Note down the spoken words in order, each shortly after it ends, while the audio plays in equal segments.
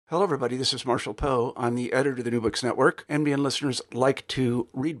Hello, everybody. This is Marshall Poe. I'm the editor of the New Books Network. NBN listeners like to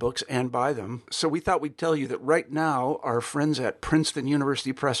read books and buy them. So we thought we'd tell you that right now, our friends at Princeton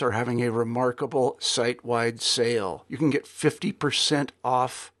University Press are having a remarkable site-wide sale. You can get 50%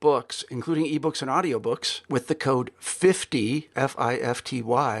 off books, including ebooks and audiobooks, with the code 50,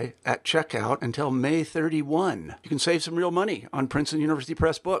 F-I-F-T-Y, at checkout until May 31. You can save some real money on Princeton University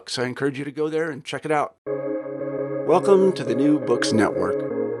Press books. I encourage you to go there and check it out. Welcome to the New Books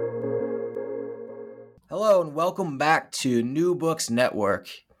Network. Hello and welcome back to New Books Network,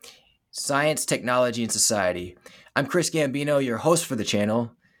 Science, Technology, and Society. I'm Chris Gambino, your host for the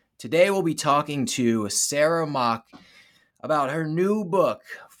channel. Today we'll be talking to Sarah Mock about her new book,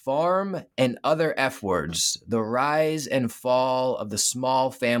 Farm and Other F Words, The Rise and Fall of the Small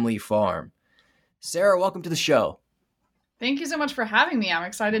Family Farm. Sarah, welcome to the show. Thank you so much for having me. I'm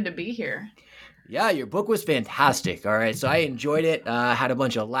excited to be here. Yeah, your book was fantastic. All right, so I enjoyed it. Had a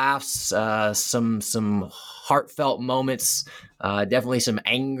bunch of laughs, some heartfelt moments, definitely some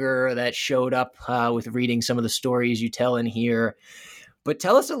anger that showed up with reading some of the stories you tell in here. But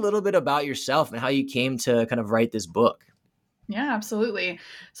tell us a little bit about yourself and how you came to kind of write this book. Yeah, absolutely.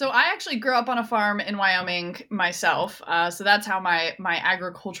 So I actually grew up on a farm in Wyoming myself. So that's how my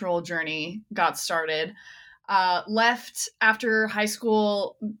agricultural journey got started. Left after high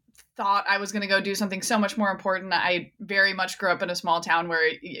school, thought I was going to go do something so much more important. I very much grew up in a small town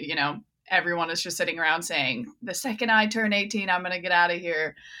where, everyone is just sitting around saying, the second I turn 18, I'm going to get out of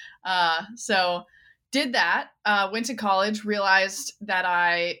here. So did that, went to college, realized that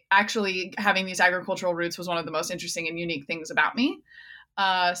I having these agricultural roots was one of the most interesting and unique things about me.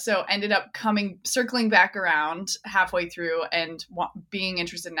 So ended up circling back around halfway through and being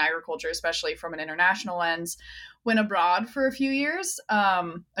interested in agriculture, especially from an international lens. Went abroad for a year,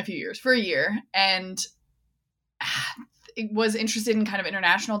 and was interested in kind of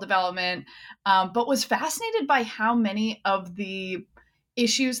international development, but was fascinated by how many of the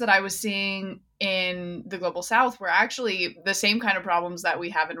issues that I was seeing in the global South were actually the same kind of problems that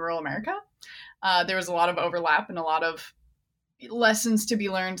we have in rural America. There was a lot of overlap and a lot of lessons to be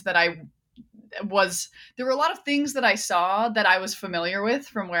learned there were a lot of things that I saw that I was familiar with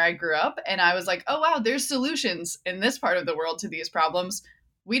from where I grew up. And I was like, oh, wow, there's solutions in this part of the world to these problems.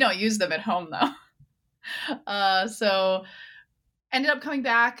 We don't use them at home, though. So ended up coming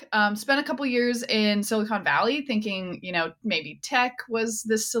back, spent a couple years in Silicon Valley thinking, maybe tech was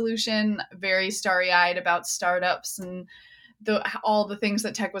the solution, very starry-eyed about startups and all the things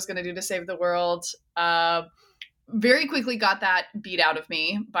that tech was going to do to save the world. Very quickly got that beat out of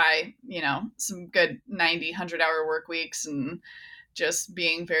me by, some good 90, 100-hour work weeks and just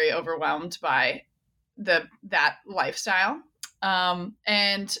being very overwhelmed by that lifestyle.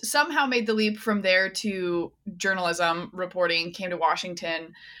 And somehow made the leap from there to journalism reporting, came to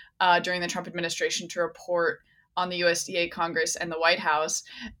Washington during the Trump administration to report on the USDA, Congress, and the White House,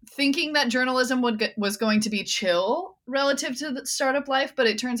 thinking that journalism was going to be chill relative to the startup life, but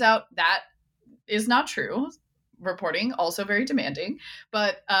it turns out that is not true. Reporting, also very demanding,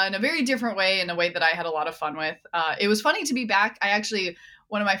 but in a very different way, in a way that I had a lot of fun with. It was funny to be back.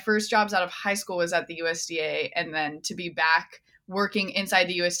 One of my first jobs out of high school was at the USDA, and then to be back working inside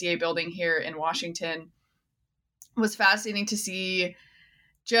the USDA building here in Washington was fascinating to see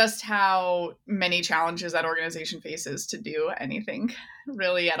just how many challenges that organization faces to do anything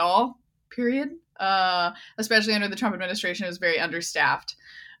really at all, period. Especially under the Trump administration, it was very understaffed.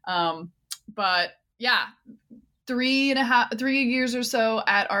 But yeah, 3 years or so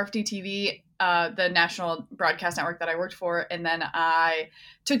at RFD TV, the national broadcast network that I worked for. And then I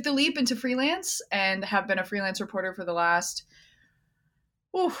took the leap into freelance and have been a freelance reporter for the last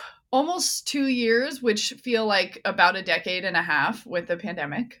almost 2 years, which feel like about a decade and a half with the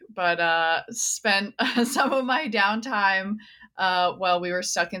pandemic. But spent some of my downtime while we were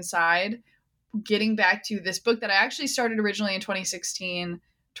stuck inside getting back to this book that I actually started originally in 2016,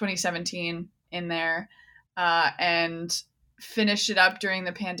 2017 in there. And finished it up during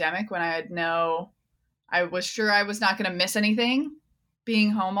the pandemic when I was sure I was not going to miss anything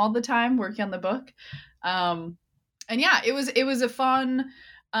being home all the time working on the book. And yeah, it was a fun,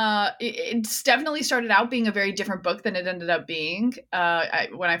 it's definitely started out being a very different book than it ended up being.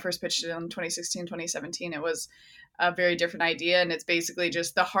 When I first pitched it in 2016, 2017, it was a very different idea. And it's basically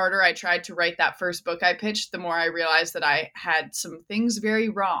just the harder I tried to write that first book I pitched, the more I realized that I had some things very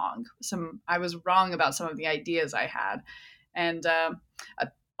wrong. I was wrong about some of the ideas I had. And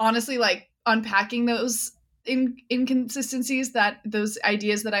honestly, like unpacking those inconsistencies, those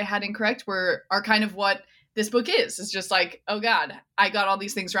ideas that I had incorrect are kind of what this book is. It's just like, oh God, I got all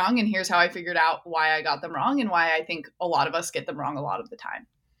these things wrong. And here's how I figured out why I got them wrong and why I think a lot of us get them wrong a lot of the time.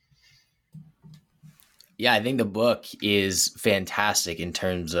 Yeah, I think the book is fantastic in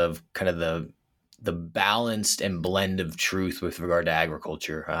terms of kind of the balanced and blend of truth with regard to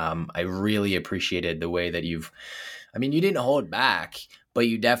agriculture. I really appreciated the way that you didn't hold back, but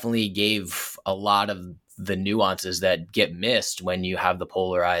you definitely gave a lot of the nuances that get missed when you have the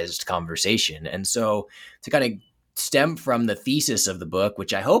polarized conversation. And so to kind of stem from the thesis of the book,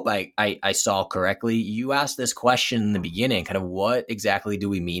 which I hope I saw correctly, you asked this question in the beginning, kind of what exactly do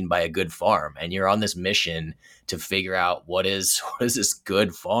we mean by a good farm? And you're on this mission to figure out what is this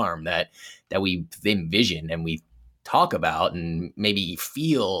good farm that we envision and we talk about and maybe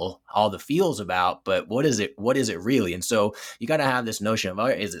feel all the feels about, but what is it really? And so you got to have this notion of,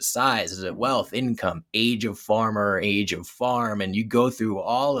 is it size, is it wealth, income, age of farmer, age of farm, and you go through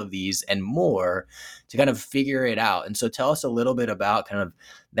all of these and more to kind of figure it out. And so tell us a little bit about kind of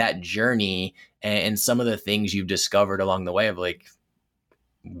that journey and some of the things you've discovered along the way of like,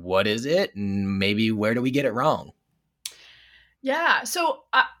 what is it, and maybe where do we get it wrong? Yeah, so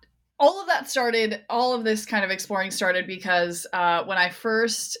all of this kind of exploring started because when I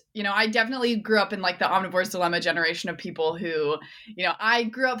first, I definitely grew up in like the omnivore's dilemma generation of people who, I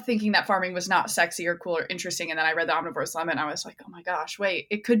grew up thinking that farming was not sexy or cool or interesting. And then I read the omnivore's dilemma and I was like, oh my gosh, wait,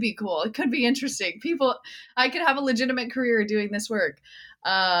 it could be cool. It could be interesting. I could have a legitimate career doing this work.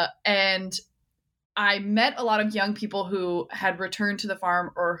 And I met a lot of young people who had returned to the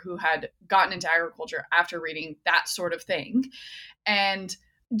farm or who had gotten into agriculture after reading that sort of thing. And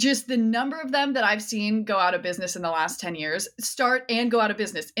just the number of them that I've seen go out of business in the last 10 years, start and go out of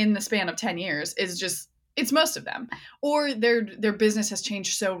business in the span of 10 years is just, it's most of them. Or their business has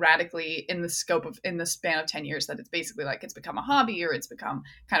changed so radically in the span of 10 years that it's basically like it's become a hobby or it's become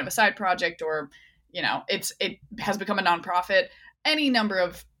kind of a side project or, it has become a nonprofit. Any number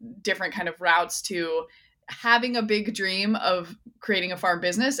of different kind of routes to having a big dream of creating a farm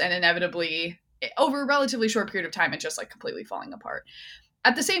business and inevitably over a relatively short period of time, it just like completely falling apart.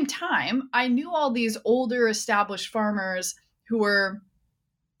 At the same time, I knew all these older established farmers who were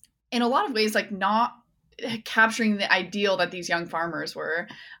in a lot of ways like not capturing the ideal that these young farmers were,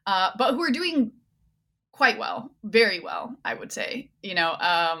 but who were doing quite well, very well, I would say,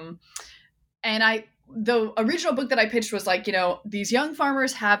 and the original book that I pitched was like, these young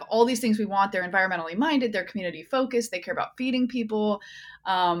farmers have all these things we want. They're environmentally minded. They're community focused. They care about feeding people.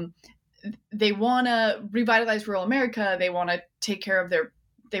 They want to revitalize rural America. They want to take care of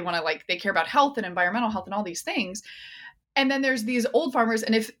they care about health and environmental health and all these things. And then there's these old farmers.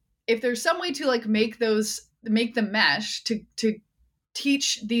 And if there's some way to like make them mesh to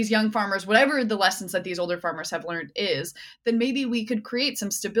teach these young farmers, whatever the lessons that these older farmers have learned is, then maybe we could create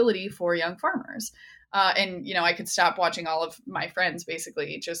some stability for young farmers. And I could stop watching all of my friends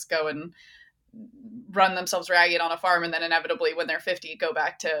basically just go and run themselves ragged on a farm. And then inevitably when they're 50, go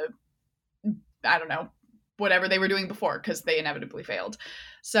back to, I don't know, whatever they were doing before because they inevitably failed.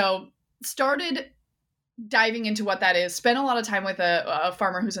 So started diving into what that is, spent a lot of time with a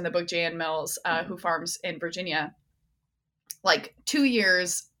farmer who's in the book, J.N. Mills, who farms in Virginia, like 2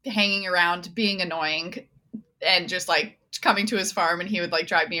 years hanging around, being annoying and just like coming to his farm, and he would like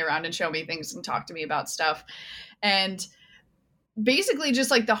drive me around and show me things and talk to me about stuff. And basically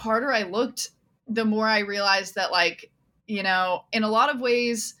just like the harder I looked, the more I realized that like, in a lot of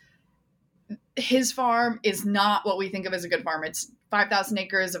ways, his farm is not what we think of as a good farm. It's 5,000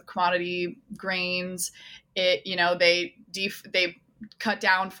 acres of commodity grains. They cut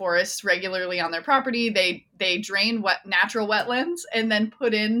down forests regularly on their property. They drain natural wetlands and then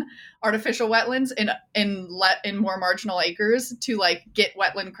put in artificial wetlands in more marginal acres to like get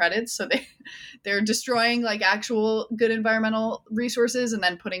wetland credits. So they're destroying like actual good environmental resources and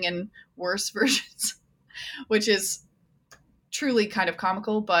then putting in worse versions, which is truly kind of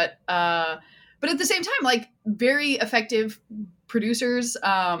comical, but at the same time, like very effective producers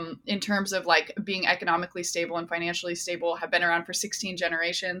in terms of like being economically stable and financially stable, have been around for 16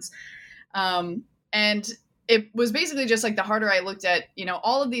 generations. And it was basically just like the harder I looked at,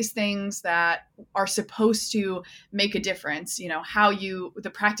 all of these things that are supposed to make a difference,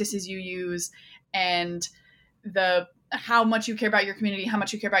 the practices you use and how much you care about your community, how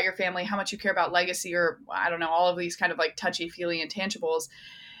much you care about your family, how much you care about legacy, or I don't know, all of these kind of like touchy-feely intangibles.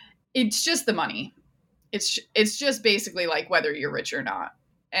 It's just the money. It's just basically like whether you're rich or not.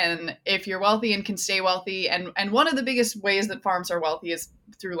 And if you're wealthy and can stay wealthy, and one of the biggest ways that farms are wealthy is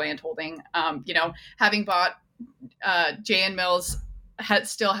through land holding. Having bought J.N. Mills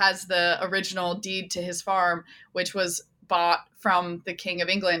still has the original deed to his farm, which was bought from the King of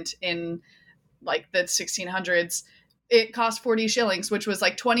England in like the 1600s. It cost 40 shillings, which was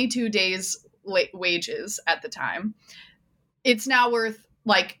like 22 days wages at the time. It's now worth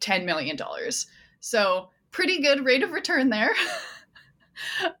like $10 million. So pretty good rate of return there.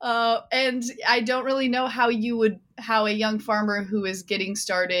 And I don't really know how a young farmer who is getting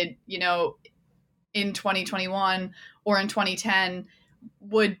started, in 2021 or in 2010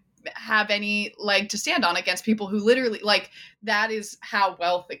 would have any leg to stand on against people who literally, like, that is how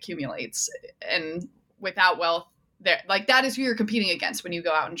wealth accumulates. And without wealth, there, like, that is who you're competing against when you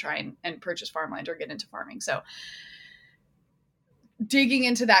go out and try and purchase farmland or get into farming. So digging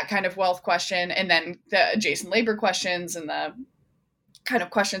into that kind of wealth question, and then the adjacent labor questions, and the kind of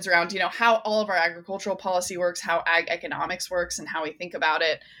questions around, how all of our agricultural policy works, how ag economics works, and how we think about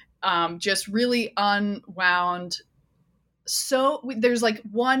it, just really unwound. So there's like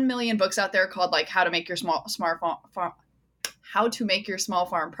 1 million books out there called like how to make your small farm, how to make your small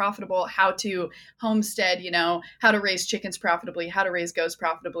farm profitable, how to homestead, how to raise chickens profitably, how to raise goats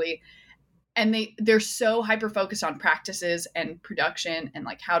profitably. And they're so hyper focused on practices and production and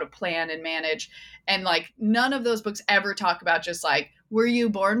like how to plan and manage. And like none of those books ever talk about just like, were you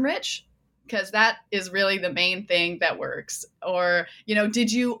born rich? Because that is really the main thing that works. Or,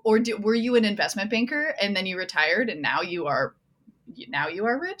 were you an investment banker and then you retired and now you are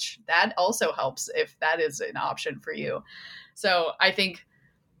rich? That also helps if that is an option for you. So I think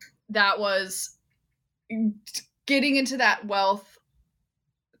that was getting into that wealth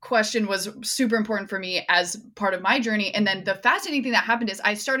question was super important for me as part of my journey. And then the fascinating thing that happened is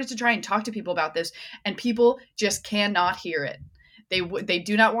I started to try and talk to people about this, and people just cannot hear it. They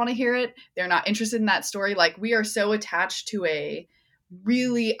do not want to hear it. They're not interested in that story. Like, we are so attached to a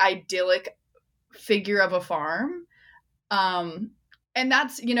really idyllic figure of a farm. And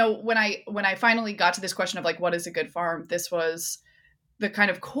that's, when I finally got to this question of like, what is a good farm? This was the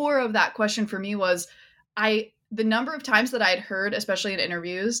kind of core of that question for me. Was the number of times that I had heard, especially in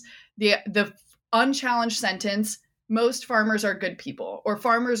interviews, the unchallenged sentence, most farmers are good people, or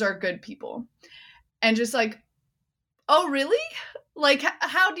farmers are good people. And just like, oh, really? Like,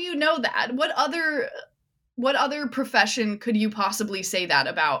 how do you know that? What other profession could you possibly say that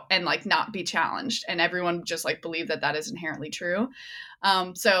about and like not be challenged? And everyone just like believe that is inherently true.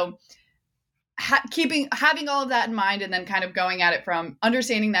 So having all of that in mind, and then kind of going at it from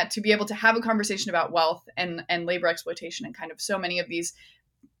understanding that to be able to have a conversation about wealth and labor exploitation and kind of so many of these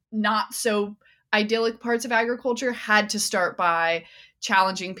not so idyllic parts of agriculture had to start by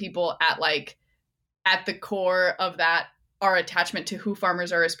challenging people at the core of that, our attachment to who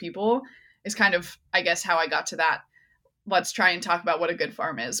farmers are as people, is kind of, I guess, how I got to that. Let's try and talk about what a good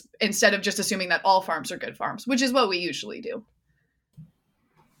farm is, instead of just assuming that all farms are good farms, which is what we usually do.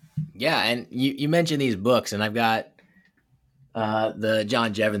 Yeah, and you mentioned these books, and I've got the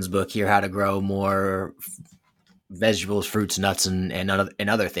John Jevons book here, How to Grow More Vegetables, Fruits, Nuts, and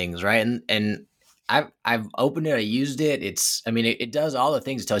other things, right? And I've opened it, I used it. It does all the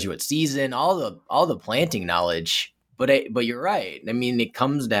things. It tells you what season, all the planting knowledge. But you're right. I mean, it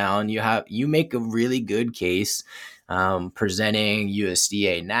comes down. You make a really good case, presenting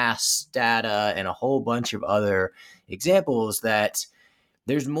USDA NASS data and a whole bunch of other examples that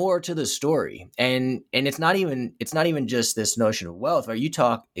there's more to the story, and it's not even just this notion of wealth. Or you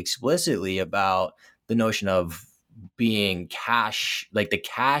talk explicitly about the notion of being cash, like the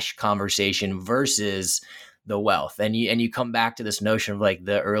cash conversation versus the wealth, and you come back to this notion of like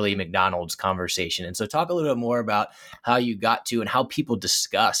the early McDonald's conversation. And so talk a little bit more about how you got to and how people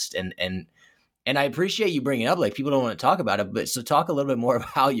discussed and I appreciate you bringing it up. Like, people don't want to talk about it, but so talk a little bit more about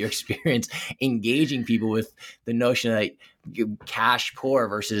how your experience engaging people with the notion that cash poor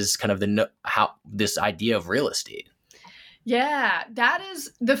versus kind of how this idea of real estate. Yeah, that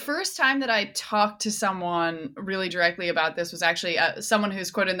is the first time that I talked to someone really directly about this. Was actually someone who's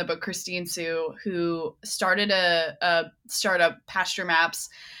quoted in the book, Christine Sue, who started a startup, Pasture Maps,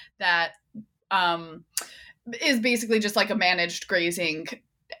 that is basically just like a managed grazing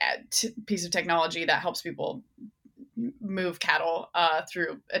piece of technology that helps people move cattle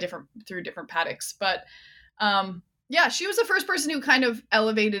through different paddocks. But yeah, she was the first person who kind of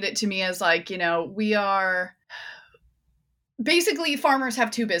elevated it to me as like, we are basically, farmers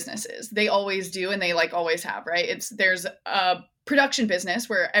have two businesses. They always do, and they like always have, right? There's a production business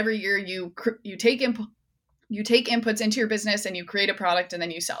where every year you take inputs into your business and you create a product and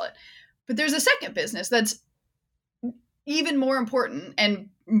then you sell it. But there's a second business that's even more important and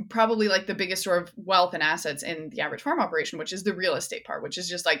probably like the biggest store of wealth and assets in the average farm operation, which is the real estate part, which is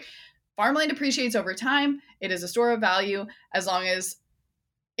just like farmland appreciates over time. It is a store of value as long as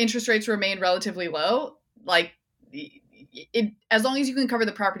interest rates remain relatively low. Like, as long as you can cover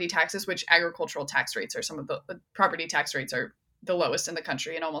the property taxes, which agricultural tax rates are, some of the property tax rates are the lowest in the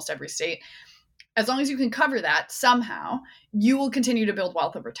country in almost every state. As long as you can cover that somehow, you will continue to build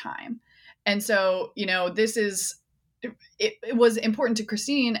wealth over time. And so, this is, it was important to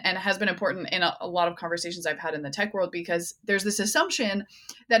Christine and has been important in a lot of conversations I've had in the tech world, because there's this assumption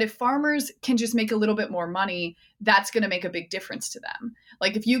that if farmers can just make a little bit more money, that's going to make a big difference to them.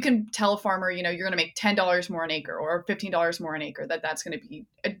 Like if you can tell a farmer, you're going to make $10 more an acre or $15 more an acre, that's going to be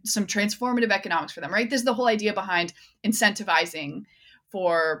some transformative economics for them, right? This is the whole idea behind incentivizing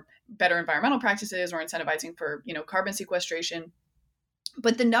for better environmental practices or incentivizing for, carbon sequestration.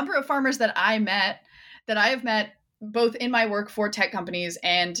 But the number of farmers that I have met both in my work for tech companies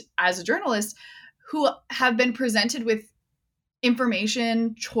and as a journalist, who have been presented with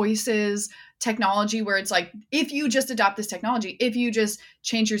information, choices, technology, where it's like, if you just adopt this technology, if you just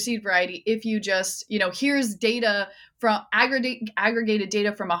change your seed variety, if you just, here's data from aggregated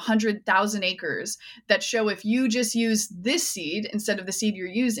data from 100,000 acres that show if you just use this seed instead of the seed you're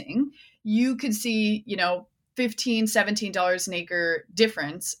using, you could see, $15, $17 an acre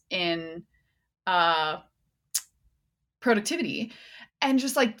difference in productivity. And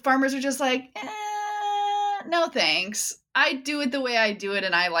just like farmers are just like, no thanks. I do it the way I do it,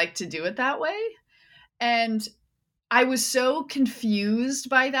 and I like to do it that way. And I was so confused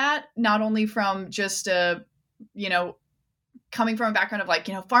by that, not only from just coming from a background of like,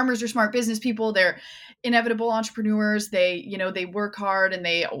 farmers are smart business people, they're inevitable entrepreneurs, they work hard and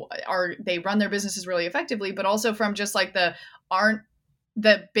they run their businesses really effectively, but also from just like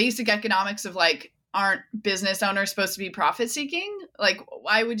the basic economics of like, aren't business owners supposed to be profit seeking? Like,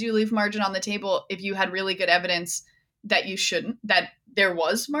 why would you leave margin on the table if you had really good evidence that you shouldn't, that there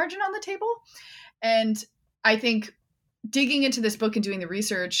was margin on the table? And I think digging into this book and doing the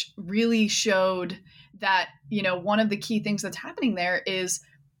research really showed that, one of the key things that's happening there is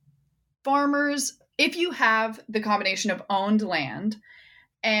farmers, if you have the combination of owned land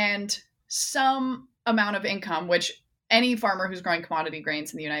and some amount of income, which any farmer who's growing commodity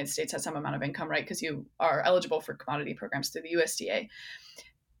grains in the United States has some amount of income, right? Because you are eligible for commodity programs through the USDA.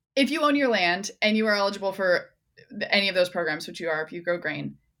 If you own your land and you are eligible for any of those programs, which you are if you grow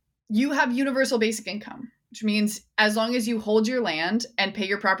grain, you have universal basic income, which means as long as you hold your land and pay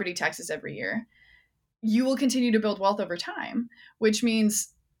your property taxes every year, you will continue to build wealth over time, which means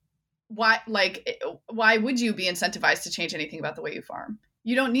why would you be incentivized to change anything about the way you farm?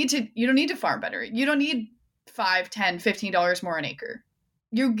 You don't need to farm better. You don't need $5, $10, $15 more an acre.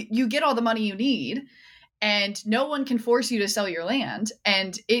 You get all the money you need, and no one can force you to sell your land.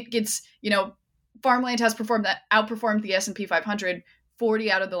 And it gets, farmland has outperformed the S&P 500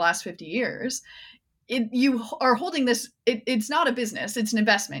 40 out of the last 50 years. You are holding this, it's not a business, it's an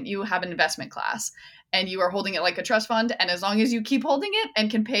investment. You have an investment class and you are holding it like a trust fund. And as long as you keep holding it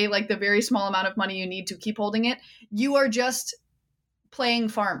and can pay like the very small amount of money you need to keep holding it, you are just playing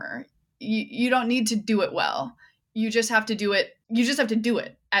farmer. You don't need to do it well. You just have to do it. You just have to do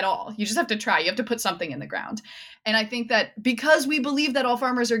it at all. You just have to try. You have to put something in the ground. And I think that because we believe that all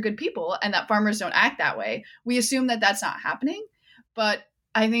farmers are good people and that farmers don't act that way, we assume that that's not happening. But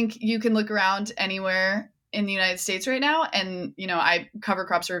I think you can look around anywhere in the United States right now. And, cover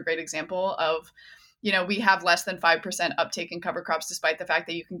crops are a great example of, we have less than 5% uptake in cover crops, despite the fact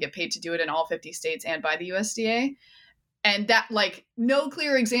that you can get paid to do it in all 50 states and by the USDA. And that, like, no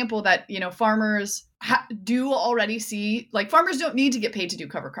clear example that, farmers do already see, like, farmers don't need to get paid to do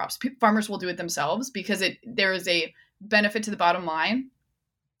cover crops. Farmers will do it themselves because there is a benefit to the bottom line.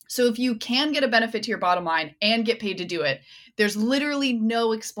 So if you can get a benefit to your bottom line and get paid to do it, there's literally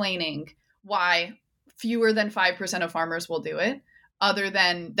no explaining why fewer than 5% of farmers will do it, other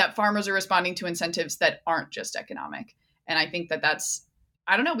than that farmers are responding to incentives that aren't just economic. And I think that's,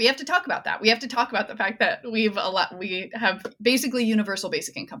 I don't know. We have to talk about that. We have to talk about the fact that we have basically universal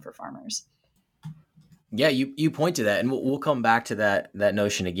basic income for farmers. Yeah, you point to that, and we'll come back to that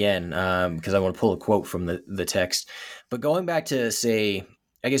notion again because I want to pull a quote from the text. But going back to, say,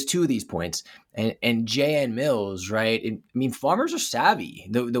 I guess two of these points, and J.N. Mills, right? Farmers are savvy.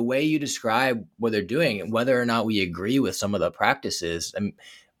 The way you describe what they're doing, and whether or not we agree with some of the practices,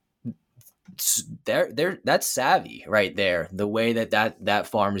 that's savvy right there. The way that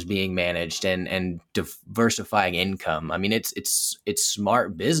farm is being managed and diversifying income. It's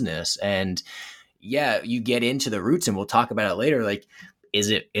smart business. And yeah, you get into the roots, and we'll talk about it later. Like, is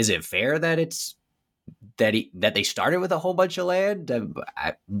it fair that that they started with a whole bunch of land?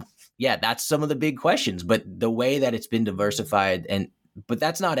 Yeah, that's some of the big questions. But the way that it's been diversified, but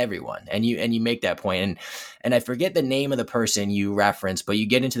that's not everyone. And you make that point. And I forget the name of the person you referenced, but you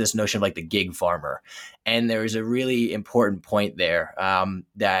get into this notion of like the gig farmer. And there's a really important point there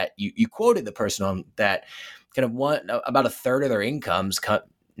that you quoted the person on, that kind of about a third of their income's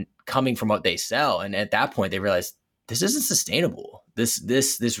coming from what they sell. And at that point they realized this isn't sustainable.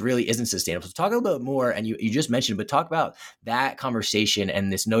 this really isn't sustainable. So talk a little bit more, and you just mentioned, but talk about that conversation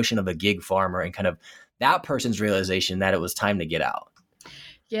and this notion of a gig farmer and kind of that person's realization that it was time to get out.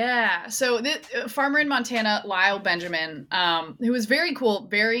 Yeah. So the farmer in Montana, Lyle Benjamin, who was very cool,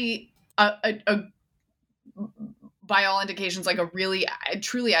 very, by all indications, like a really,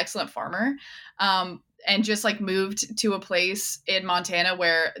 truly excellent farmer. And just like moved to a place in Montana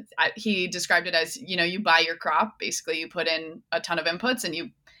where he described it as, you buy your crop. Basically, you put in a ton of inputs and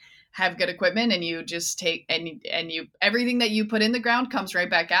you have good equipment, and you just take and you everything that you put in the ground comes right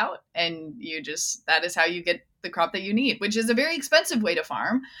back out, and that is how you get the crop that you need, which is a very expensive way to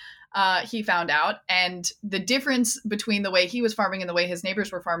farm. He found out, and the difference between the way he was farming and the way his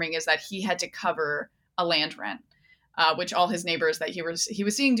neighbors were farming is that he had to cover a land rent. Which all his neighbors that he was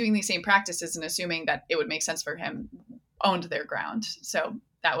seeing doing these same practices and assuming that it would make sense for him owned their ground. So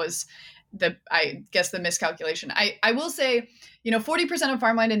that was the miscalculation. I will say, 40% of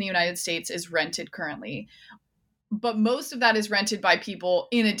farmland in the United States is rented currently, but most of that is rented by people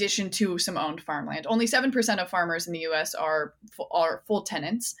in addition to some owned farmland. Only 7% of farmers in the U.S. are full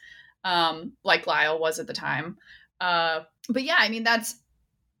tenants, like Lyle was at the time. But yeah, I mean, that's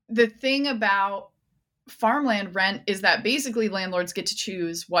the thing about farmland rent, is that basically landlords get to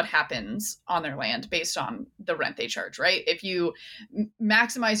choose what happens on their land based on the rent they charge, right? If you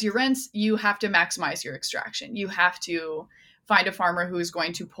maximize your rents, you have to maximize your extraction. You have to find a farmer who is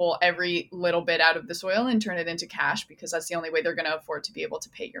going to pull every little bit out of the soil and turn it into cash, because that's the only way they're going to afford to be able to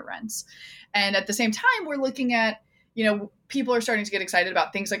pay your rents. And at the same time, we're looking at, people are starting to get excited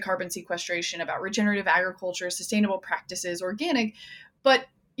about things like carbon sequestration, about regenerative agriculture, sustainable practices, organic. But,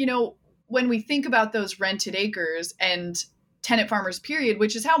 when we think about those rented acres and tenant farmers, period,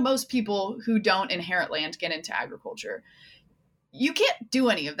 which is how most people who don't inherit land get into agriculture, you can't do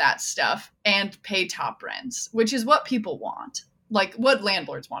any of that stuff and pay top rents, which is what people want, like what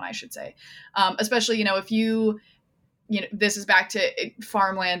landlords want, I should say. Especially, if this is back to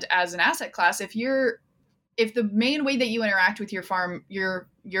farmland as an asset class. If the main way that you interact with your farm, your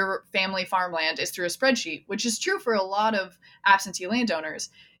family farmland, is through a spreadsheet, which is true for a lot of absentee landowners,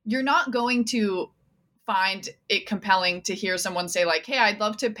 you're not going to find it compelling to hear someone say like, hey, I'd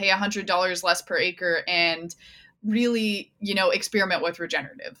love to pay $100 less per acre and really, experiment with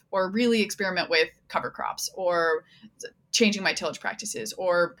regenerative, or really experiment with cover crops, or changing my tillage practices,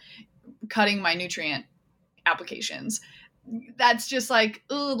 or cutting my nutrient applications. That's just like,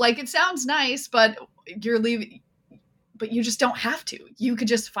 ooh, like it sounds nice, but but you just don't have to. You could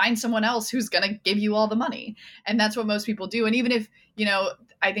just find someone else who's going to give you all the money. And that's what most people do. And even if,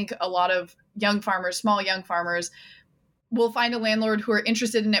 I think a lot of young farmers, small young farmers, will find a landlord who are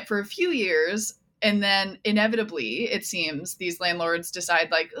interested in it for a few years. And then inevitably, it seems, these landlords decide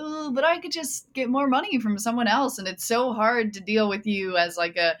like, oh, but I could just get more money from someone else. And it's so hard to deal with you as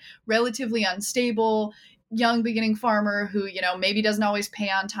like a relatively unstable young beginning farmer who, maybe doesn't always pay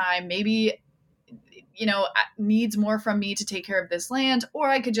on time, maybe needs more from me to take care of this land. Or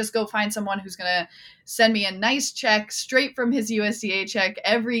I could just go find someone who's going to send me a nice check straight from his USDA check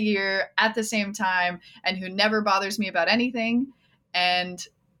every year at the same time, and who never bothers me about anything. And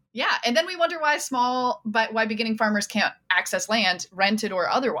yeah. And then we wonder why beginning farmers can't access land, rented or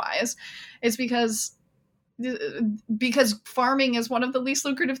otherwise. It's because farming is one of the least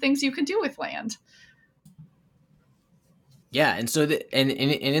lucrative things you can do with land. Yeah, and so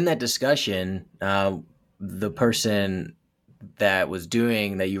in that discussion, the person that was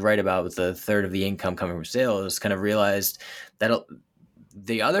doing that you write about with a third of the income coming from sales kind of realized that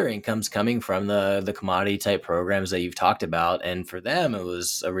the other income's coming from the commodity type programs that you've talked about, and for them it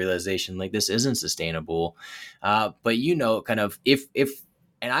was a realization like this isn't sustainable. But kind of if.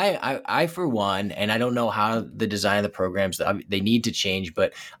 And I for one, and I don't know how the design of the programs, they need to change,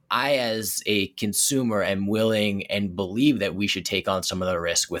 but I as a consumer am willing and believe that we should take on some of the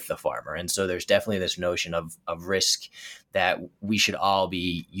risk with the farmer. And so there's definitely this notion of risk that we should all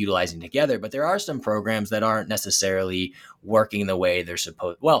be utilizing together. But there are some programs that aren't necessarily working the way they're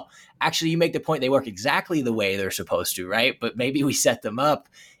supposed. Well, actually, you make the point they work exactly the way they're supposed to, right? But maybe we set them up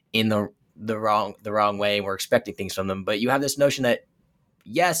in the wrong way, and we're expecting things from them. But you have this notion that,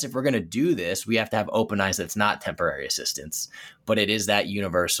 yes, if we're going to do this, we have to have open eyes that's not temporary assistance, but it is that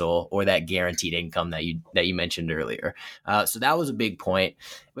universal or that guaranteed income that you mentioned earlier. So that was a big point.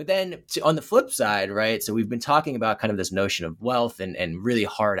 But then on the flip side, right? So we've been talking about kind of this notion of wealth and really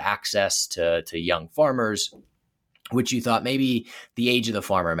hard access to young farmers, which you thought maybe the age of the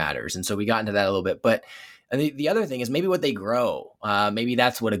farmer matters. And so we got into that a little bit. But the other thing is maybe what they grow. Maybe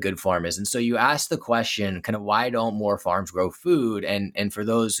that's what a good farm is. And so you ask the question, kind of, why don't more farms grow food? And for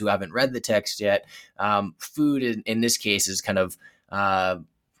those who haven't read the text yet, food in this case is kind of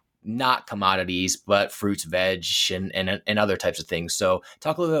not commodities, but fruits, veg, and other types of things. So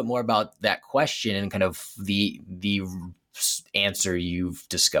talk a little bit more about that question and kind of the answer you've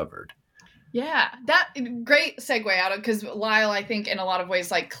discovered. Yeah, that great segue out of, because Lyle, I think in a lot of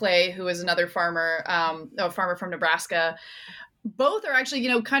ways, like Clay, who is another farmer, a farmer from Nebraska, both are actually,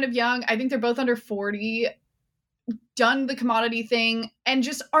 kind of young. I think they're both under 40, done the commodity thing, and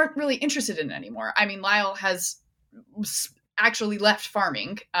just aren't really interested in it anymore. I mean, Lyle has actually left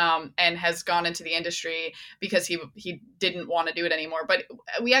farming and has gone into the industry because he didn't want to do it anymore. But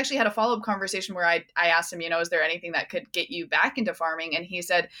we actually had a follow-up conversation where I asked him, is there anything that could get you back into farming? And he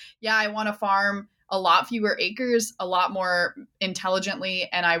said, yeah, I want to farm a lot fewer acres, a lot more intelligently,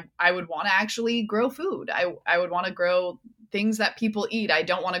 and I would want to actually grow food. I would want to grow things that people eat. I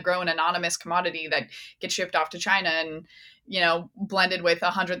don't want to grow an anonymous commodity that gets shipped off to China and, blended with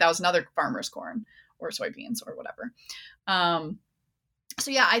 100,000 other farmers' corn or soybeans or whatever.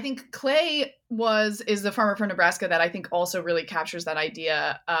 So yeah, I think Clay is the farmer from Nebraska that I think also really captures that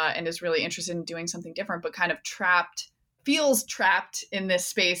idea and is really interested in doing something different, but kind of feels trapped in this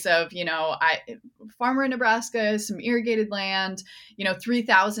space of, farmer in Nebraska, some irrigated land,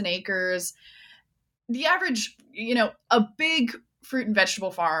 3,000 acres. The average, a big fruit and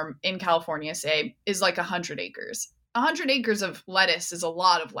vegetable farm in California, say, is like 100 acres. 100 acres of lettuce is a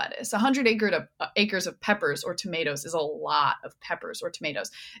lot of lettuce. 100 acres of peppers or tomatoes is a lot of peppers or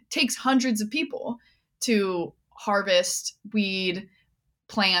tomatoes. It takes hundreds of people to harvest, weed,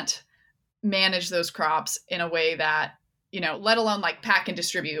 plant, manage those crops in a way that, let alone like pack and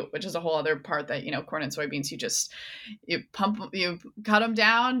distribute, which is a whole other part that, corn and soybeans, you cut them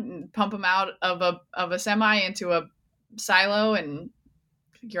down and pump them out of a semi into a silo and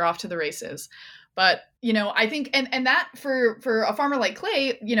you're off to the races. But, I think, and that for a farmer like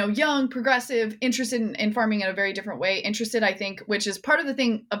Clay, young, progressive, interested in farming in a very different way, I think, which is part of the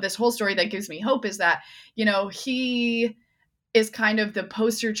thing of this whole story that gives me hope is that, he is kind of the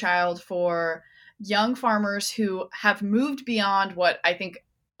poster child for young farmers who have moved beyond what I think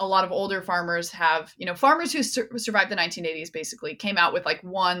a lot of older farmers have, farmers who survived the 1980s basically came out with like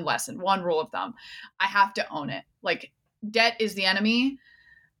one lesson, one rule of thumb. I have to own it. Like, debt is the enemy.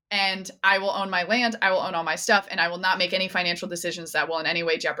 And I will own my land, I will own all my stuff, and I will not make any financial decisions that will in any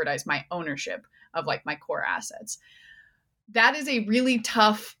way jeopardize my ownership of like my core assets. That is a really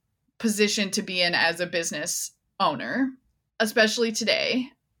tough position to be in as a business owner, especially today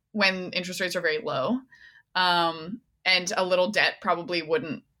when interest rates are very low. And a little debt probably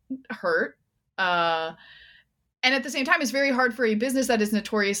wouldn't hurt. And at the same time, it's very hard for a business that is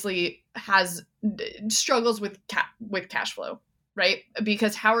notoriously struggles with cash flow. Right?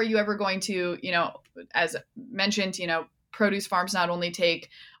 Because how are you ever going to, as mentioned, produce farms not only take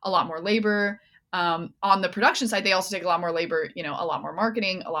a lot more labor on the production side, they also take a lot more labor, a lot more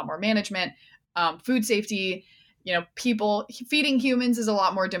marketing, a lot more management, food safety, people feeding humans is a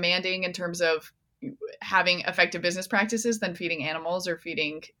lot more demanding in terms of having effective business practices than feeding animals or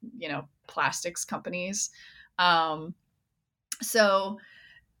feeding, plastics companies. So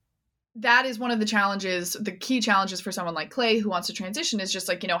that is one of the challenges, the key challenges for someone like Clay who wants to transition is just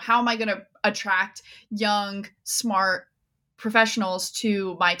like, how am I going to attract young, smart professionals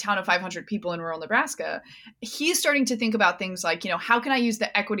to my town of 500 people in rural Nebraska? He's starting to think about things like, how can I use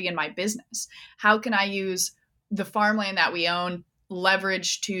the equity in my business? How can I use the farmland that we own,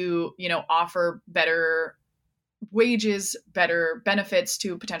 leverage to, offer better wages, better benefits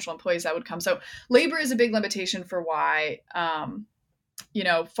to potential employees that would come. So labor is a big limitation for why,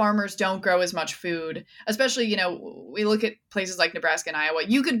 farmers don't grow as much food, especially, we look at places like Nebraska and Iowa.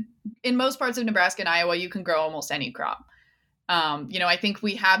 In most parts of Nebraska and Iowa, you can grow almost any crop. I think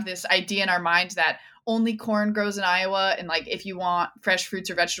we have this idea in our minds that only corn grows in Iowa. And like, if you want fresh fruits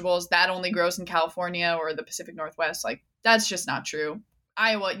or vegetables, that only grows in California or the Pacific Northwest. Like, that's just not true.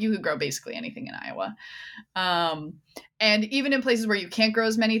 Iowa, you could grow basically anything in Iowa. And even in places where you can't grow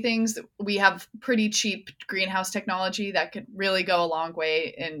as many things, we have pretty cheap greenhouse technology that could really go a long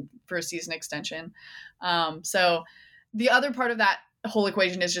way for season extension. So the other part of that whole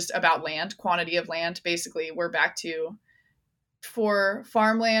equation is just about land, quantity of land. Basically, we're back to, for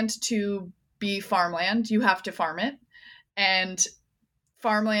farmland to be farmland, you have to farm it. And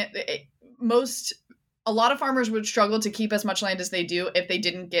farmland, a lot of farmers would struggle to keep as much land as they do if they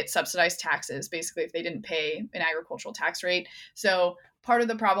didn't get subsidized taxes, basically if they didn't pay an agricultural tax rate. So part of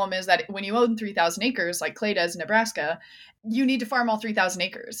the problem is that when you own 3,000 acres, like Clay does in Nebraska, you need to farm all 3,000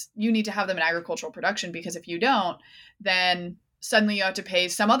 acres. You need to have them in agricultural production, because if you don't, then suddenly you have to pay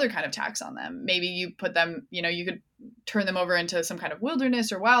some other kind of tax on them. Maybe you put them, you could turn them over into some kind of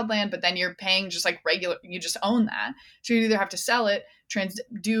wilderness or wildland, but then you're paying just like regular, you just own that. So you either have to sell it,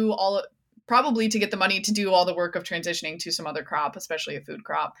 probably to get the money to do all the work of transitioning to some other crop, especially a food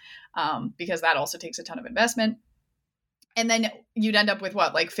crop, because that also takes a ton of investment. And then you'd end up with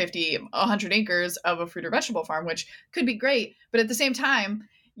like 50, 100 acres of a fruit or vegetable farm, which could be great. But at the same time,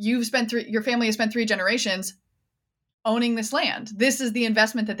 your family has spent 3 generations owning this land. This is the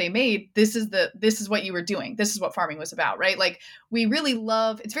investment that they made. This is what you were doing. This is what farming was about, right? Like, we really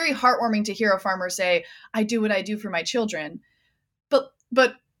love, it's very heartwarming to hear a farmer say, I do what I do for my children.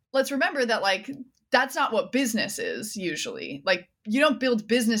 But let's remember that, like, that's not what business is usually. Like, you don't build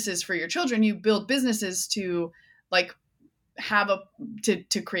businesses for your children. You build businesses to like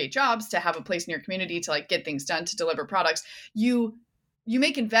to create jobs, to have a place in your community, to like get things done, to deliver products. You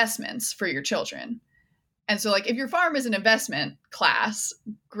make investments for your children. And so, like, if your farm is an investment class,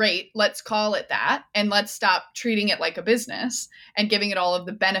 great, let's call it that. And let's stop treating it like a business and giving it all of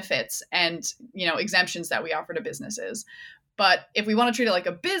the benefits and, exemptions that we offer to businesses. But if we want to treat it like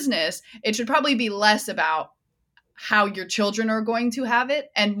a business, it should probably be less about how your children are going to have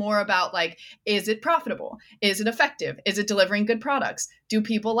it and more about, like, is it profitable? Is it effective? Is it delivering good products? Do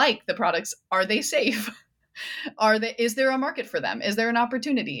people like the products? Are they safe? Is there a market for them? Is there an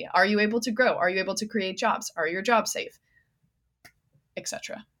opportunity? Are you able to grow? Are you able to create jobs? Are your jobs safe?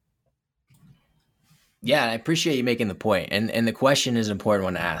 Etc. Yeah, I appreciate you making the point. And the question is an important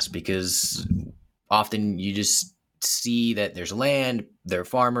one to ask, because often you just see that there's land, they're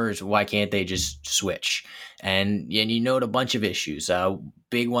farmers, why can't they just switch? And you note a bunch of issues,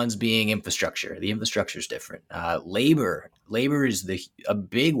 big ones being infrastructure. The infrastructure is different. Labor is a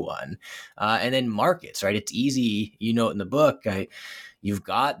big one. And then markets, right? It's easy, you note in the book, you've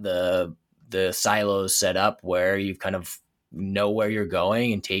got the silos set up where you kind of know where you're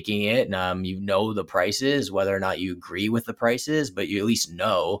going and taking it. The prices, whether or not you agree with the prices, but you at least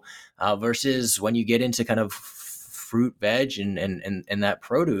know, versus when you get into kind of fruit, veg, and that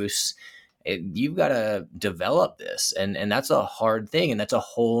produce, you've got to develop this. And that's a hard thing. And that's a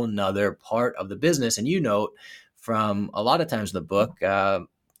whole nother part of the business. And you note from a lot of times in the book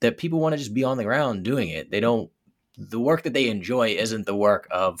that people want to just be on the ground doing it. The work that they enjoy isn't the work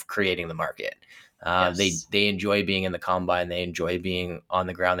of creating the market. Yes. They enjoy being in the combine. They enjoy being on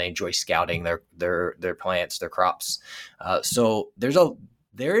the ground. They enjoy scouting their plants, their crops. So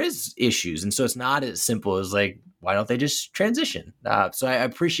there is issues. And so it's not as simple as like, why don't they just transition? So I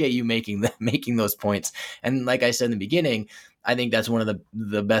appreciate you making those points. And like I said in the beginning, I think that's one of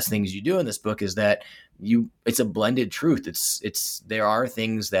the best things you do in this book is that it's a blended truth. There are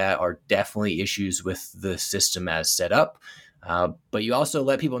things that are definitely issues with the system as set up. But you also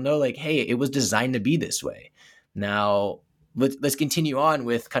let people know, like, hey, it was designed to be this way. Now let's continue on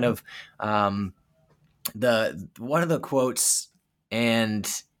with kind of one of the quotes, and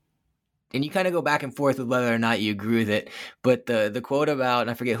you kind of go back and forth with whether or not you agree with it. But the quote about,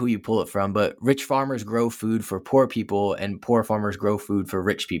 and I forget who you pull it from, but rich farmers grow food for poor people and poor farmers grow food for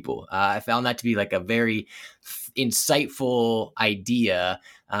rich people. I found that to be like a very insightful idea.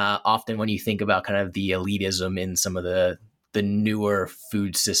 Often when you think about kind of the elitism in some of the newer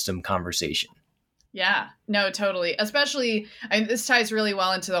food system conversation. Yeah, no, totally. Especially, this ties really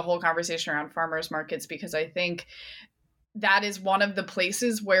well into the whole conversation around farmers markets, because I think that is one of the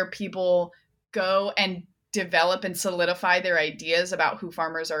places where people go and develop and solidify their ideas about who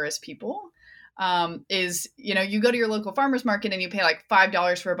farmers are as people. You go to your local farmers market and you pay like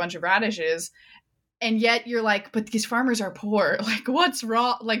 $5 for a bunch of radishes. And yet you're like, but these farmers are poor. Like, what's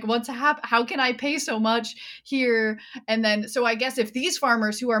wrong? Like, what's happened? How can I pay so much here? And then, so I guess if these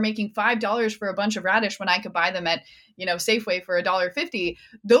farmers who are making $5 for a bunch of radish when I could buy them at, Safeway for $1.50,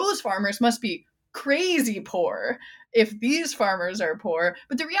 those farmers must be crazy poor if these farmers are poor.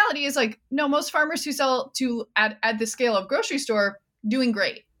 But the reality is, like, no, most farmers who sell to at the scale of grocery store doing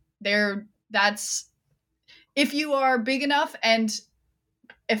great. That's if you are big enough and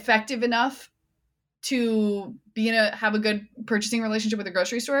effective enough to have a good purchasing relationship with a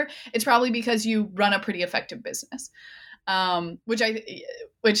grocery store, it's probably because you run a pretty effective business. Which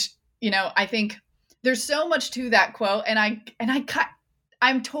I think there's so much to that quote, and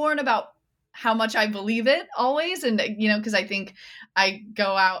I'm torn about how much I believe it always. And, because I think I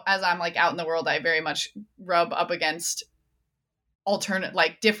go out as I'm like out in the world, I very much rub up against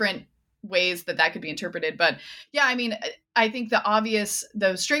different ways that could be interpreted. But yeah, I think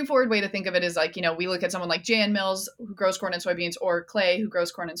the straightforward way to think of it is like, we look at someone like Jan Mills who grows corn and soybeans, or Clay who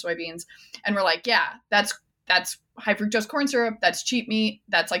grows corn and soybeans. And we're like, yeah, that's high fructose corn syrup. That's cheap meat.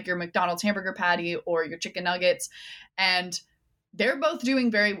 That's like your McDonald's hamburger patty or your chicken nuggets. And they're both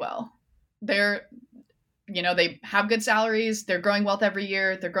doing very well. They're, they have good salaries. They're growing wealth every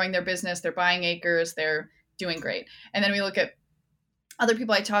year. They're growing their business. They're buying acres. They're doing great. And then we look at other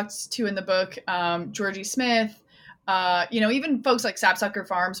people I talked to in the book, Georgie Smith, even folks like Sapsucker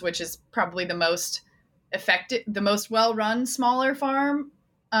Farms, which is probably the most effective, the most well-run smaller farm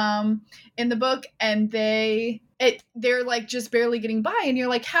in the book. And they're like just barely getting by. And you're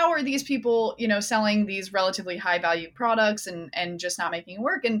like, how are these people, selling these relatively high value products and just not making it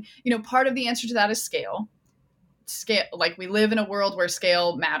work? And, part of the answer to that is scale. Like we live in a world where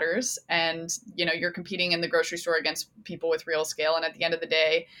scale matters, and you're competing in the grocery store against people with real scale, and at the end of the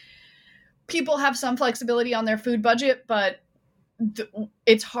day people have some flexibility on their food budget, but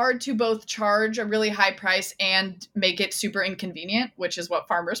it's hard to both charge a really high price and make it super inconvenient, which is what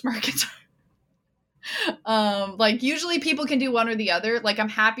farmers markets are. Like usually people can do one or the other. Like I'm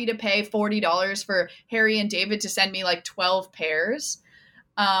happy to pay $40 for Harry and David to send me like 12 pears.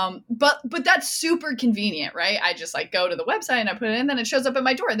 But that's super convenient, right? I just like go to the website and I put it in, then it shows up at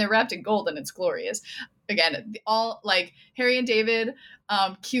my door and they're wrapped in gold and it's glorious. Again, all like Harry and David,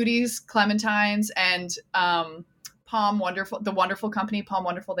 Cuties, Clementines, and Palm Wonderful, the wonderful company, Palm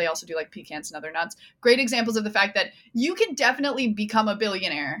Wonderful. They also do like pecans and other nuts. Great examples of the fact that you can definitely become a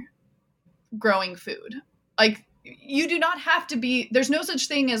billionaire growing food. Like you do not have to be, there's no such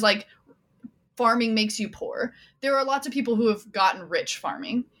thing as like farming makes you poor. There are lots of people who have gotten rich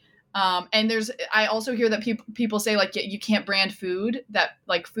farming. And I also hear that people say like, you can't brand food, that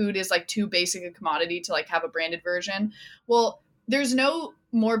like food is like too basic a commodity to like have a branded version. Well, there's no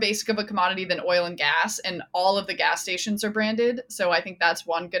more basic of a commodity than oil and gas, and all of the gas stations are branded. So I think that's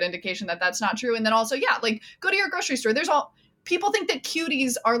one good indication that that's not true. And then also, yeah, like go to your grocery store. People think that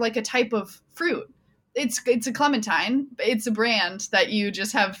Cuties are like a type of fruit. It's a clementine. It's a brand that you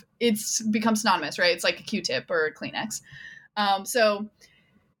just have. It's become synonymous, right? It's like a Q-tip or a Kleenex. So,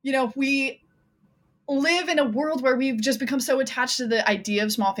 we live in a world where we've just become so attached to the idea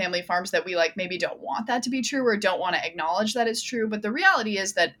of small family farms that we like maybe don't want that to be true or don't want to acknowledge that it's true. But the reality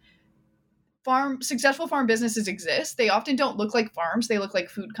is that successful farm businesses exist. They often don't look like farms. They look like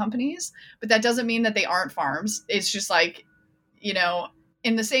food companies, but that doesn't mean that they aren't farms. It's just like,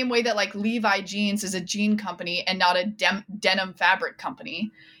 in the same way that like Levi Jeans is a jean company and not a denim fabric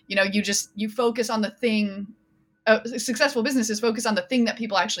company, you focus on the thing. Successful businesses focus on the thing that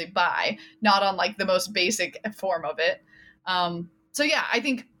people actually buy, not on like the most basic form of it. So yeah, I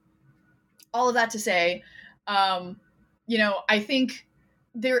think all of that to say, I think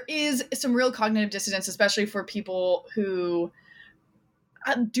there is some real cognitive dissonance, especially for people who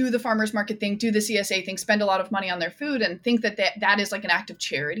do the farmers market thing, do the CSA thing, spend a lot of money on their food and think that is like an act of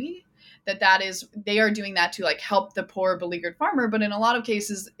charity, they are doing that to like help the poor beleaguered farmer. But in a lot of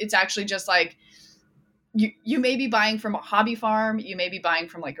cases, it's actually just like, you may be buying from a hobby farm. You may be buying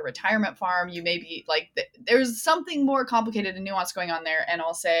from like a retirement farm. You may be like, there's something more complicated and nuanced going on there. And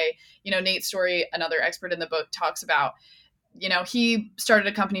I'll say, Nate Story, another expert in the book, talks about, he started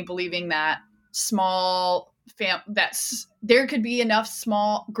a company believing that there could be enough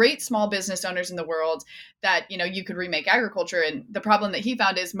great small business owners in the world that, you could remake agriculture. And the problem that he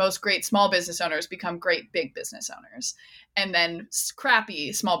found is most great small business owners become great big business owners. And then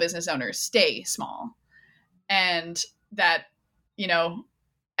crappy small business owners stay small. And that,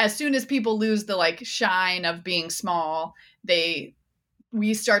 as soon as people lose the like shine of being small,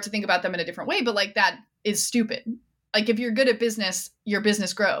 we start to think about them in a different way. But like, that is stupid. Like if you're good at business, your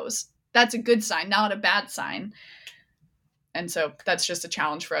business grows. That's a good sign, not a bad sign. And so that's just a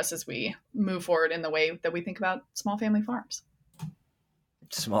challenge for us as we move forward in the way that we think about small family farms.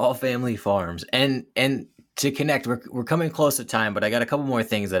 Small family farms. And to connect, we're coming close to time, but I got a couple more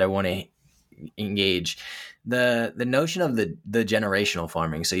things that I want to engage. The notion of the generational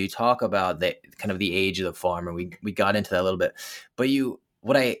farming. So you talk about the kind of the age of the farm, and we got into that a little bit. But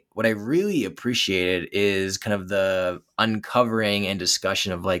what I really appreciated is kind of the uncovering and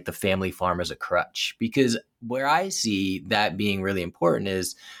discussion of like the family farm as a crutch, because where I see that being really important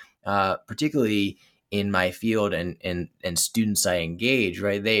is particularly in my field and students I engage,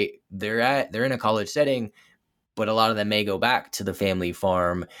 right? They're in a college setting, but a lot of them may go back to the family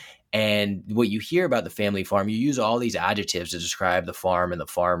farm. And what you hear about the family farm, you use all these adjectives to describe the farm and the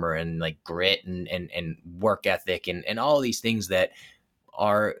farmer and like grit and work ethic and all these things that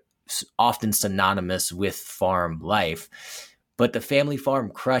are often synonymous with farm life. But the family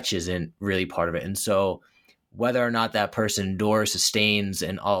farm crutch isn't really part of it. And so whether or not that person endures, sustains,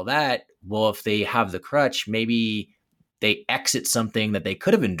 and all that, well, if they have the crutch, maybe they exit something that they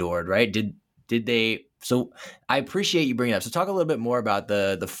could have endured, right? Did they So I appreciate you bringing it up. So talk a little bit more about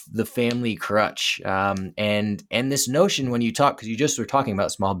the family crutch, and this notion when you talk, because you just were talking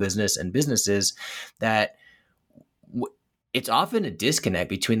about small business and businesses, that it's often a disconnect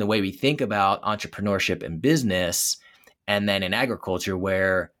between the way we think about entrepreneurship and business, and then in agriculture,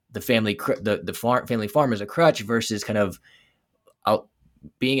 where the family farm is a crutch versus kind of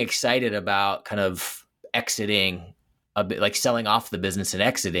being excited about kind of exiting a bit, like selling off the business and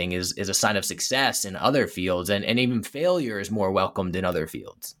exiting is a sign of success in other fields, and even failure is more welcomed in other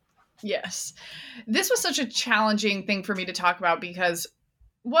fields. Yes. This was such a challenging thing for me to talk about because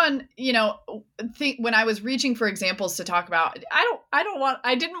one, when I was reaching for examples to talk about, I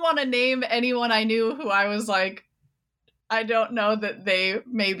didn't want to name anyone I knew who I was like, I don't know that they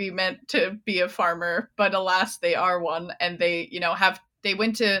may be meant to be a farmer, but alas, they are one. And they, they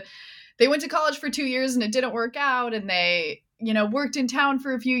went to college for 2 years and it didn't work out. And they, worked in town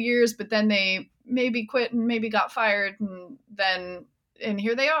for a few years, but then they maybe quit and maybe got fired. And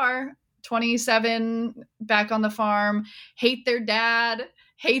here they are, 27, back on the farm, hate their dad,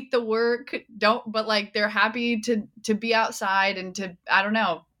 hate the work, but like they're happy to be outside and I don't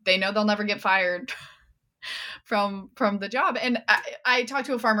know, they know they'll never get fired from the job. And I talked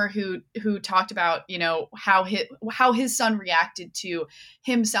to a farmer who talked about, how his son reacted to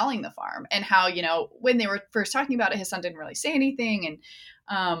him selling the farm, and how, when they were first talking about it, his son didn't really say anything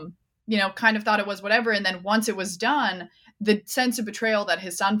and, kind of thought it was whatever. And then once it was done, the sense of betrayal that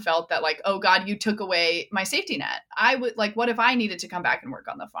his son felt, that like, oh God, you took away my safety net. I would like, what if I needed to come back and work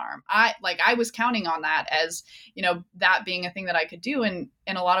on the farm? I was counting on that as, that being a thing that I could do. And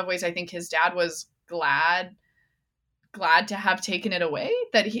in a lot of ways, I think his dad was glad to have taken it away,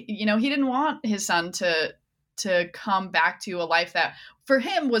 that he didn't want his son to come back to a life that for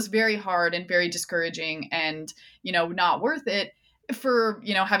him was very hard and very discouraging and, not worth it for,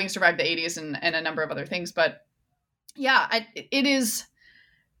 having survived the 80s and a number of other things. But yeah, it is,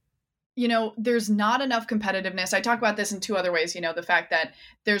 there's not enough competitiveness. I talk about this in two other ways, the fact that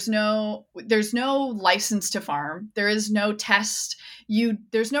there's no license to farm. There is no test.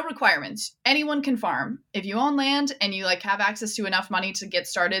 There's no requirements. Anyone can farm. If you own land and you like have access to enough money to get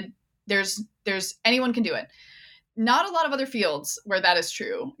started, there's anyone can do it. Not a lot of other fields where that is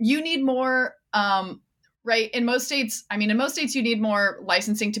true. You need more, right? In most states, you need more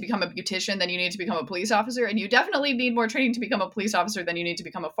licensing to become a beautician than you need to become a police officer. And you definitely need more training to become a police officer than you need to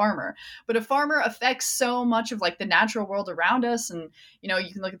become a farmer. But a farmer affects so much of like the natural world around us. And, you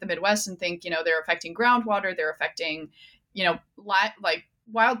can look at the Midwest and think, they're affecting groundwater, they're affecting, like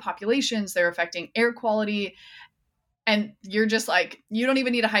wild populations, they're affecting air quality. And you're just like, you don't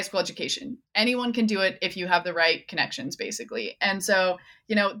even need a high school education. Anyone can do it if you have the right connections, basically. And so,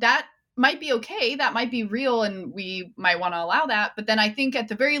 that might be okay. That might be real. And we might want to allow that. But then I think at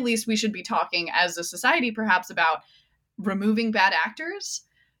the very least, we should be talking as a society, perhaps about removing bad actors.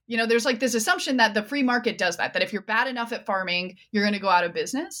 There's like this assumption that the free market does that if you're bad enough at farming, you're going to go out of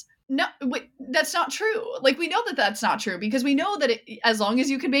business. No, that's not true. Like, we know that that's not true, because we know that as long as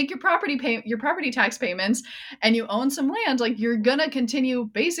you can make your property tax payments and you own some land, like you're going to continue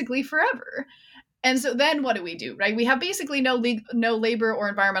basically forever. And so then what do we do, right? We have basically no labor or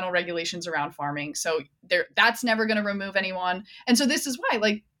environmental regulations around farming. So that's never going to remove anyone. And so this is why,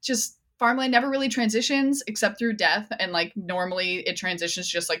 like, just farmland never really transitions except through death. And like normally it transitions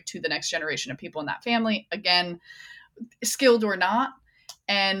just like to the next generation of people in that family, again, skilled or not.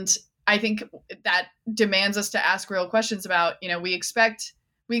 And I think that demands us to ask real questions about, we expect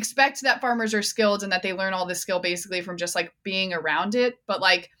that farmers are skilled and that they learn all this skill basically from just like being around it. But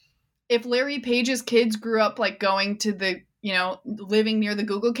like, if Larry Page's kids grew up like going to the, living near the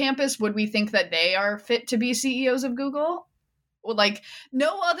Google campus, would we think that they are fit to be CEOs of Google? Well, like,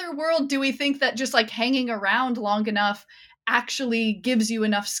 no other world do we think that just like hanging around long enough actually gives you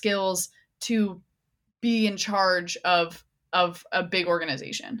enough skills to be in charge of a big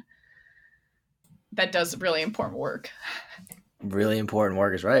organization that does really important work. Really important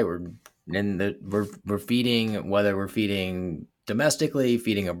work is right. We're feeding, whether we're feeding domestically,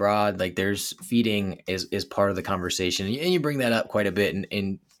 feeding abroad, like there's feeding is part of the conversation. And you bring that up quite a bit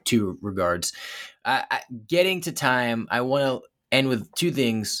in two regards. Getting to time, I want to end with two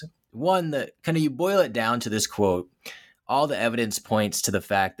things. One, that kind of you boil it down to this quote: all the evidence points to the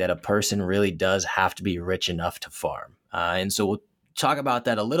fact that a person really does have to be rich enough to farm. And so we'll talk about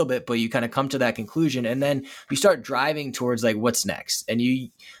that a little bit, but you kind of come to that conclusion and then you start driving towards like, what's next? And you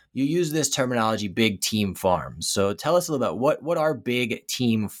use this terminology, big team farms. So tell us a little about what are big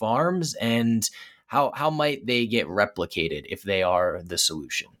team farms and how might they get replicated if they are the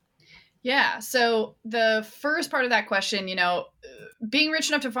solution? Yeah. So the first part of that question, being rich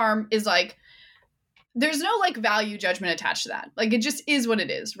enough to farm is like, there's no like value judgment attached to that. Like it just is what it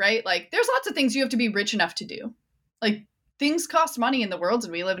is, right? Like there's lots of things you have to be rich enough to do. Like things cost money in the world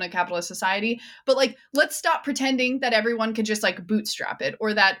and we live in a capitalist society, but like let's stop pretending that everyone could just like bootstrap it,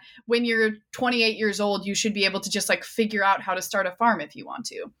 or that when you're 28 years old you should be able to just like figure out how to start a farm if you want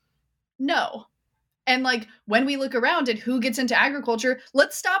to. No. And like when we look around at who gets into agriculture,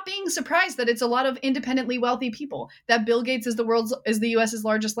 let's stop being surprised that it's a lot of independently wealthy people. That Bill Gates is the US's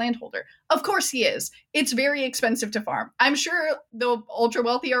largest landholder. Of course he is. It's very expensive to farm. I'm sure the ultra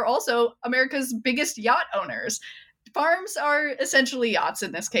wealthy are also America's biggest yacht owners. Farms are essentially yachts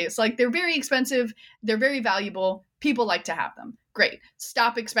in this case. Like they're very expensive, they're very valuable. People like to have them. Great.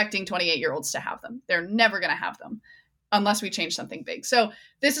 Stop expecting 28-year-olds to have them. They're never going to have them unless we change something big. So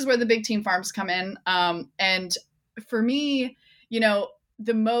this is where the big team farms come in. And for me,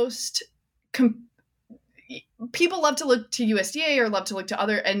 the most people love to look to USDA or love to look to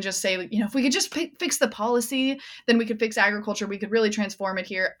other and just say, if we could just fix the policy, then we could fix agriculture. We could really transform it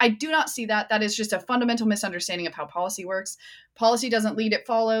here. I do not see that. That is just a fundamental misunderstanding of how policy works. Policy doesn't lead, it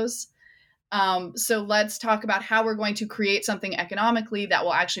follows. So let's talk about how we're going to create something economically that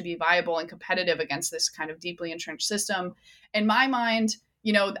will actually be viable and competitive against this kind of deeply entrenched system. In my mind,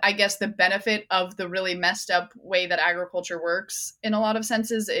 I guess the benefit of the really messed up way that agriculture works in a lot of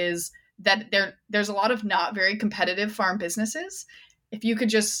senses is that there's a lot of not very competitive farm businesses. If you could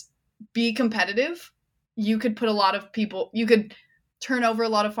just be competitive, you could put a lot of people, you could turn over a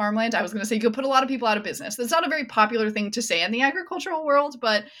lot of farmland. I was going to say you could put a lot of people out of business. That's not a very popular thing to say in the agricultural world,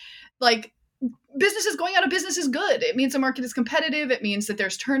 but like businesses going out of business is good. It means the market is competitive. It means that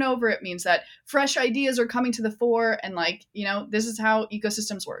there's turnover. It means that fresh ideas are coming to the fore. And this is how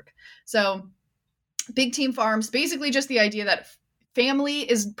ecosystems work. So big team farms, basically just the idea that family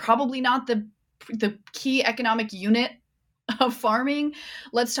is probably not the key economic unit of farming.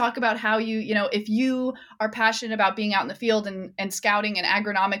 Let's talk about how if you are passionate about being out in the field and scouting and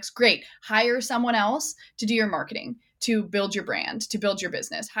agronomics, great. Hire someone else to do your marketing, to build your brand, to build your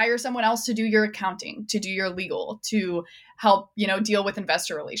business. Hire someone else to do your accounting, to do your legal, to help, deal with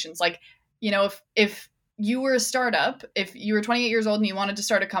investor relations. Like, if you were a startup, if you were 28 years old and you wanted to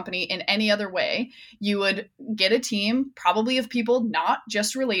start a company in any other way, you would get a team, probably of people not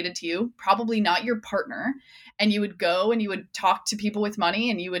just related to you, probably not your partner. And you would go and you would talk to people with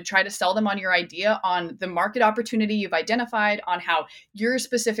money and you would try to sell them on your idea, on the market opportunity you've identified, on how your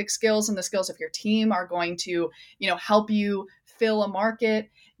specific skills and the skills of your team are going to, help you fill a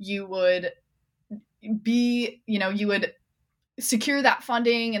market. You would you would secure that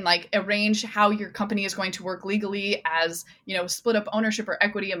funding and like arrange how your company is going to work legally as, split up ownership or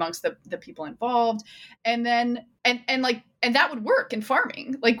equity amongst the people involved. And then, and that would work in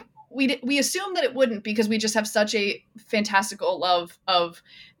farming. Like we assume that it wouldn't because we just have such a fantastical love of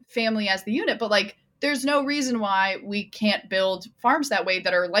family as the unit, but like, there's no reason why we can't build farms that way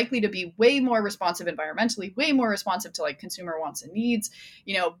that are likely to be way more responsive environmentally, way more responsive to like consumer wants and needs,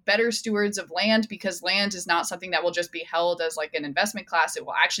 better stewards of land, because land is not something that will just be held as like an investment class. It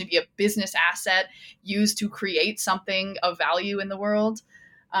will actually be a business asset used to create something of value in the world.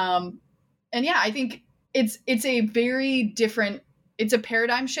 And yeah, I think it's a very different, it's a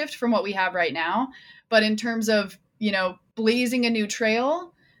paradigm shift from what we have right now. But in terms of, blazing a new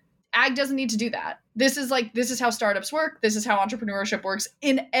trail, ag doesn't need to do that. This is how startups work. This is how entrepreneurship works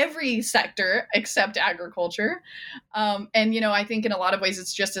in every sector except agriculture. And, I think in a lot of ways,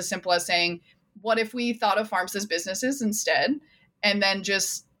 it's just as simple as saying, what if we thought of farms as businesses instead? And then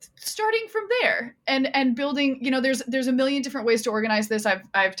just starting from there and building, there's a million different ways to organize this.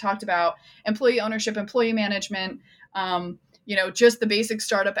 I've talked about employee ownership, employee management, just the basic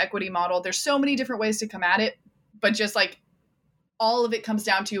startup equity model. There's so many different ways to come at it, but just like all of it comes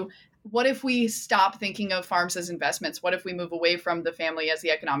down to, what if we stop thinking of farms as investments? What if we move away from the family as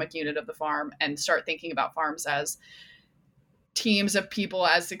the economic unit of the farm and start thinking about farms as teams of people,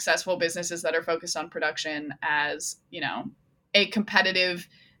 as successful businesses that are focused on production, as, a competitive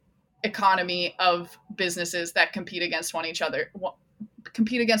economy of businesses that compete against one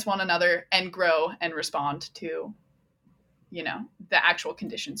another and grow and respond to, the actual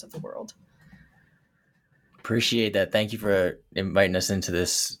conditions of the world. Appreciate that. Thank you for inviting us into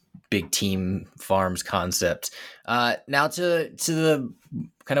this big team farms concept. Now to the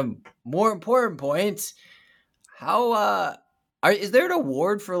kind of more important point, how is there an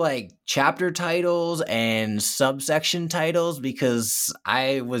award for like chapter titles and subsection titles? Because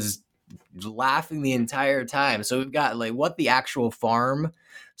I was laughing the entire time. So we've got like What the Actual Farm,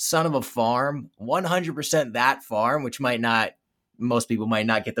 Son of a Farm, 100% That Farm, which might not most people might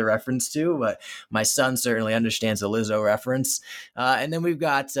not get the reference to, but my son certainly understands the Lizzo reference. And then we've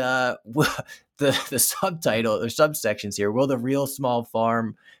got the subtitle or subsections here. Will the real small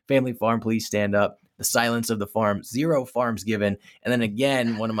family farm please stand up? The silence of the farm, 0 farms given. And then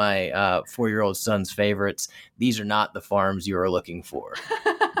again, one of my 4-year-old son's favorites. These are not the farms you are looking for.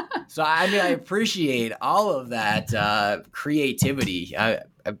 So, I mean, I appreciate all of that creativity.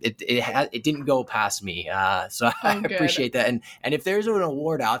 It didn't go past me. So I appreciate that. And if there's an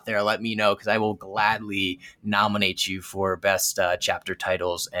award out there, let me know, because I will gladly nominate you for best chapter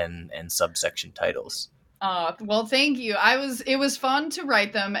titles and subsection titles. Well, thank you. It was fun to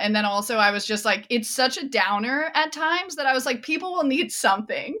write them. And then also I was just like, it's such a downer at times that I was like, people will need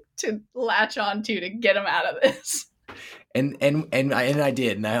something to latch on to get them out of this. And I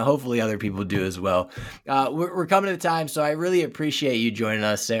did, and hopefully other people do as well. We're coming to the time, so I really appreciate you joining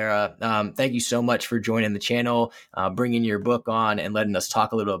us, Sarah. Thank you so much for joining the channel, bringing your book on, and letting us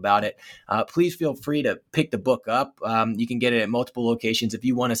talk a little about it. Please feel free to pick the book up. You can get it at multiple locations. If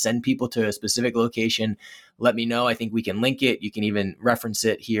you want to send people to a specific location, let me know. I think we can link it. You can even reference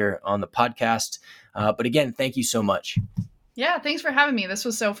it here on the podcast. But again, thank you so much. Yeah, thanks for having me. This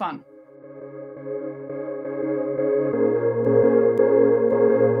was so fun.